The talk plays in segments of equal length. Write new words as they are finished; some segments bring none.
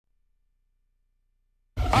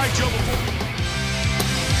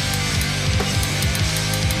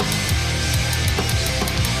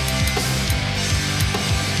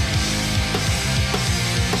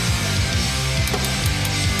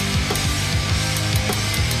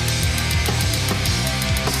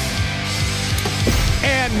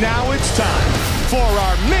And now it's time for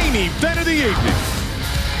our main event of the evening.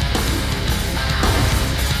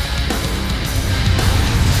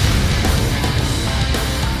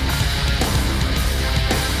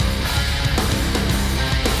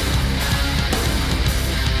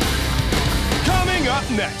 Coming up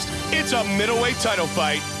next, it's a middleweight title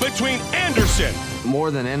fight between Anderson. More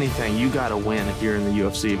than anything, you got to win if you're in the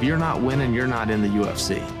UFC. If you're not winning, you're not in the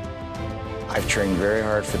UFC. I've trained very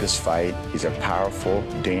hard for this fight. He's a powerful,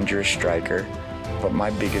 dangerous striker, but my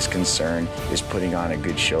biggest concern is putting on a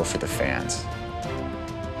good show for the fans.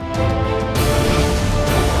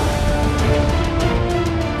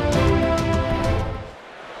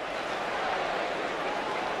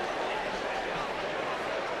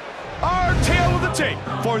 Our tale of the tape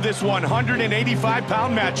for this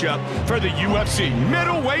 185-pound matchup for the UFC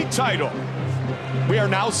middleweight title. We are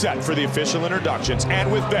now set for the official introductions,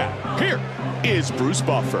 and with that, here is Bruce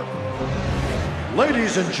Buffer.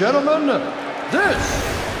 Ladies and gentlemen, this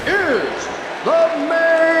is the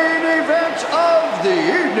main event of the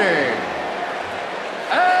evening.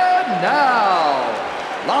 And now,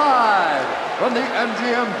 live from the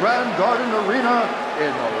MGM Grand Garden Arena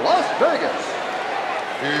in Las Vegas,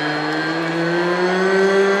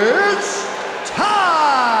 it's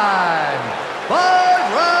time! 5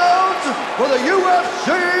 rounds for the UFC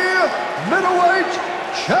Middleweight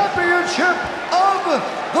Championship of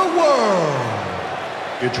the World.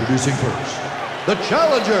 Introducing first, the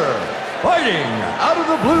challenger, fighting out of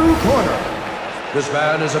the blue corner. This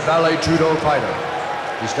man is a ballet judo fighter.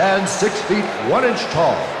 He stands 6 feet 1 inch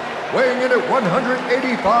tall, weighing in at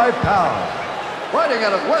 185 pounds. Fighting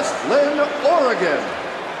out of West Lynn, Oregon,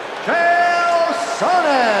 Chael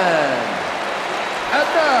Sonnen. And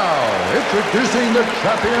now, introducing the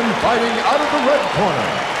champion fighting out of the red corner.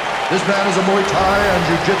 This man is a Muay Thai and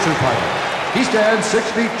Jiu-Jitsu fighter. He stands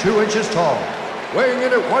 6 feet 2 inches tall, weighing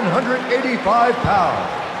in at 185 pounds.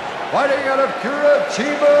 Fighting out of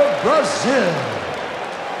Curitiba, Brazil.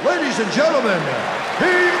 Ladies and gentlemen, he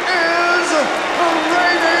is the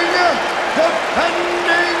reigning,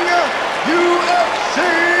 defending UFC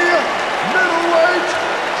middleweight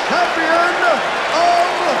champion of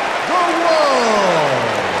the world,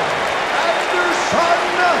 Anderson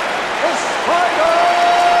the Spider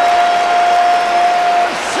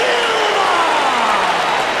Silva!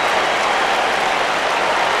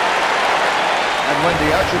 And when the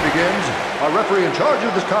action begins, our referee in charge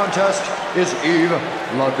of this contest is Yves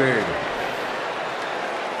Lavigne.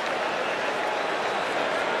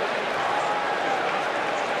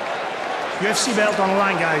 UFC belt on the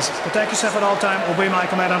line, guys. Protect yourself at all time. Obey my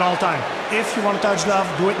command at all time. If you want to touch glove,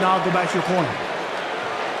 do it now. Go back to your corner.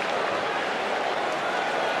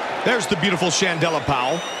 There's the beautiful Chandella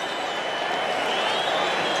Powell.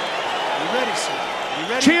 You ready, sir? You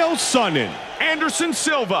ready? Chael Sonnen, Anderson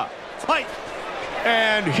Silva. Fight!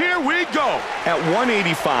 And here we go. At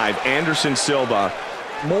 185, Anderson Silva,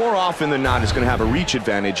 more often than not, is going to have a reach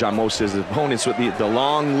advantage on most of his opponents with the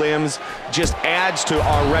long limbs. Just adds to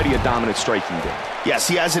already a dominant striking game. Yes,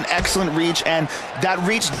 he has an excellent reach, and that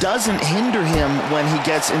reach doesn't hinder him when he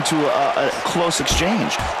gets into a close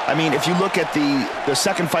exchange. I mean, if you look at the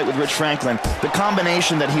second fight with Rich Franklin, the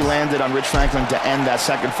combination that he landed on Rich Franklin to end that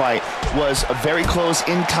second fight was a very close,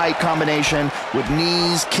 in-tight combination with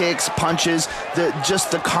knees, kicks, punches.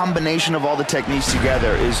 Just the combination of all the techniques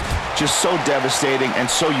together is just so devastating and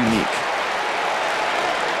so unique.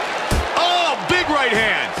 Oh, big right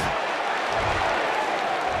hand.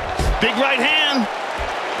 Big right hand.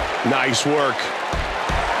 Nice work.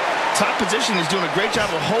 Top position is doing a great job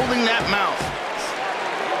of holding that mouth.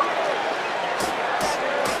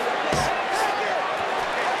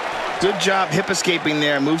 Good job hip escaping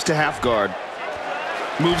there. Moves to half guard.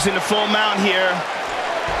 Moves into full mount here.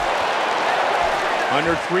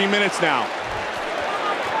 Under 3 minutes now.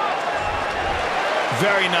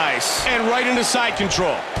 Very nice. And right into side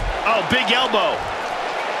control. Oh, big elbow.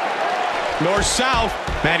 North-south.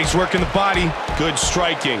 Man, he's working the body. Good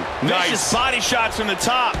striking. Vicious body shots from the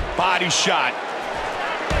top. Body shot.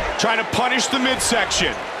 Trying to punish the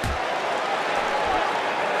midsection.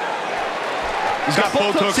 He's got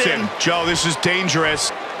both hooks in. Joe, this is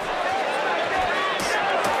dangerous.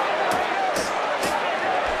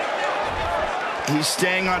 He's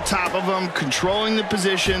staying on top of him, controlling the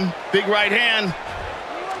position. Big right hand.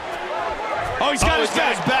 Oh, he's got his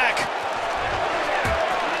back.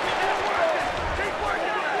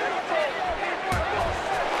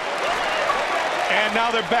 And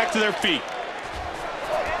now they're back to their feet.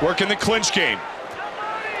 Working the clinch game.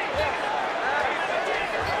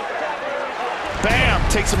 Bam!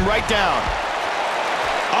 Takes him right down.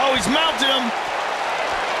 Oh, he's mounted him.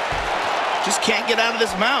 Just can't get out of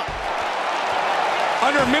this mount.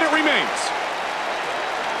 Under a minute remains.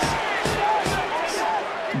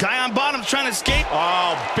 Guy on bottom's trying to escape.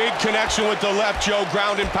 Oh, big connection with the left, Joe.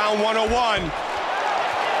 Ground and pound 101.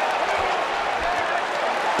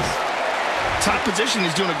 Top position,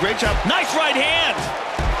 he's doing a great job. Nice right hand.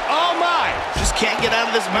 Oh, my. Just can't get out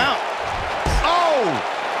of this mount. Oh.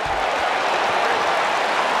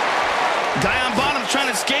 Guy on bottom's trying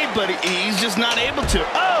to escape, but he's just not able to.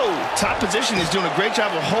 Oh! Top position, he's doing a great job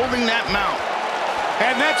of holding that mount.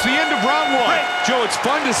 And that's the end of round one. Joe, it's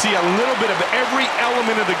fun to see a little bit of every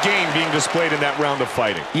element of the game being displayed in that round of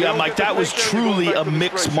fighting. Yeah, Mike, that was truly a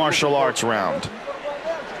mixed martial arts round.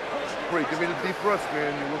 Great, give me the deep breath,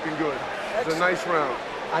 man. You're looking good. It's a nice round.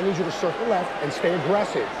 I need you to circle left and stay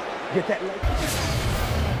aggressive. Get that leg.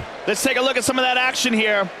 Let's take a look at some of that action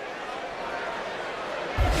here.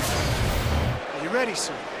 Are you ready,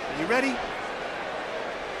 sir? Are you ready?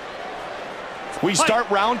 We start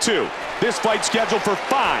round two. This fight scheduled for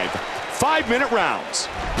 5 5-minute rounds.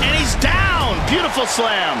 And he's down. Beautiful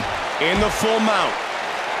slam. In the full mount.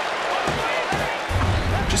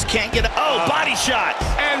 Just can't get a... Oh, body shot.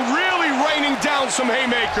 And really raining down some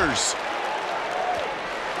haymakers.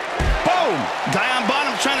 Boom. Guy on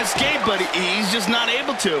bottom trying to escape, but he's just not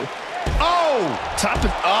able to. Oh. Top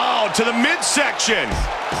of... Oh, to the midsection.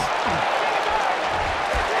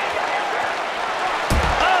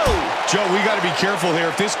 Joe, we got to be careful here.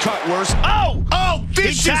 If this cut worse... Oh! Oh!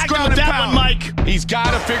 Vicious ground and pound. Mike. He's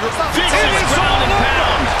got to figure... Vicious ground and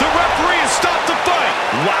pound. The referee has stopped the fight.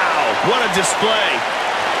 Wow, what a display.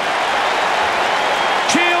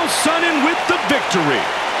 Chael Sonnen with the victory.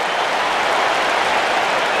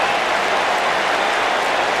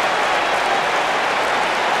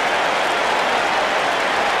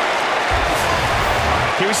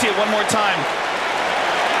 Here we see it one more time.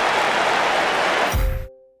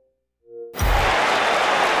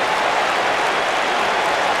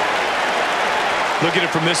 Look at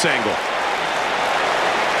it from this angle.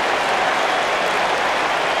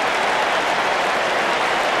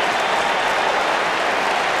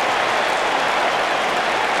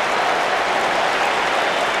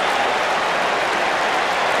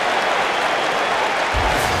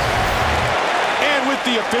 And with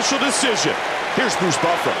the official decision, here's Bruce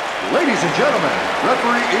Buffer. Ladies and gentlemen,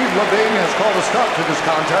 referee Yves Levine has called a stop to this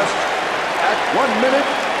contest at 1 minute,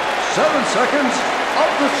 7 seconds of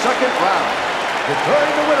the second round.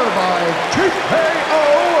 Declaring the winner by TKO,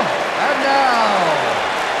 and now,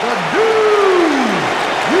 the new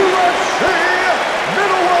UFC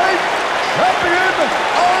middleweight champion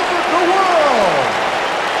of the world,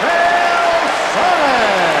 Chael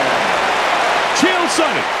Sonnen. Chael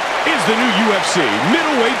Sonnen is the new UFC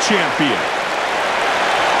middleweight champion.